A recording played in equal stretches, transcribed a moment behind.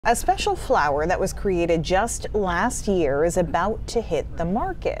A special flower that was created just last year is about to hit the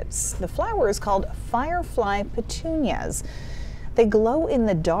markets. The flower is called Firefly petunias. They glow in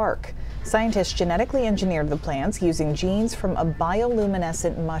the dark. Scientists genetically engineered the plants using genes from a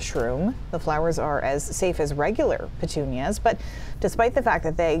bioluminescent mushroom. The flowers are as safe as regular petunias, but despite the fact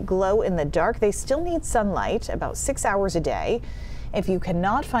that they glow in the dark, they still need sunlight about 6 hours a day. If you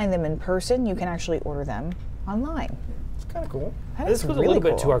cannot find them in person, you can actually order them online. It's kind of cool. This was really a little bit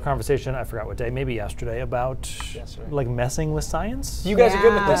cool. to our conversation, I forgot what day, maybe yesterday, about like messing with science. You guys are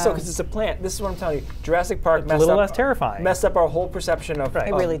good with this, though, because it's a plant. This is what I'm telling you. Jurassic Park It's a little less terrifying. Messed up our whole perception of,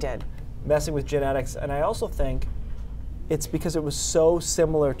 It really did. messing with genetics. And I also think it's because it was so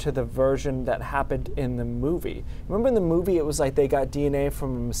similar to the version that happened in the movie. Remember in the movie, it was like they got DNA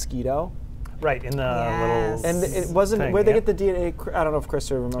from a mosquito? Right, in the Yes. little And it wasn't, thing, where'd they yeah. get the DNA? I don't know if Chris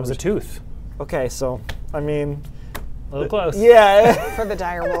remembers. It was a tooth. Okay, so, I mean. A little close. Yeah. For the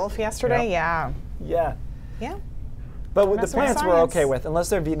dire wolf yesterday, yeah. Yeah. Yeah. But with the Mess with plants we're science. okay with, unless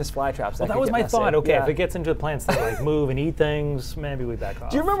they're Venus flytraps. Well, that could was get my messy. thought. Okay, Yeah. if it gets into the plants that like move and eat things, maybe we back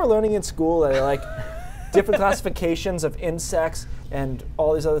off. Do you remember learning in school that like different classifications of insects and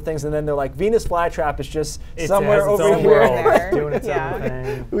all these other things, and then they're like Venus flytrap is just It somewhere has its over own here. world, There. doing its Yeah. own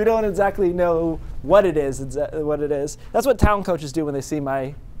thing. We don't exactly know what it is. What it is. That's what town coaches do when they see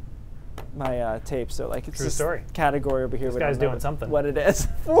my tapes. So like it's True this story. category over here. This we guy's don't know doing something. What it is.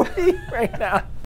 40 right now.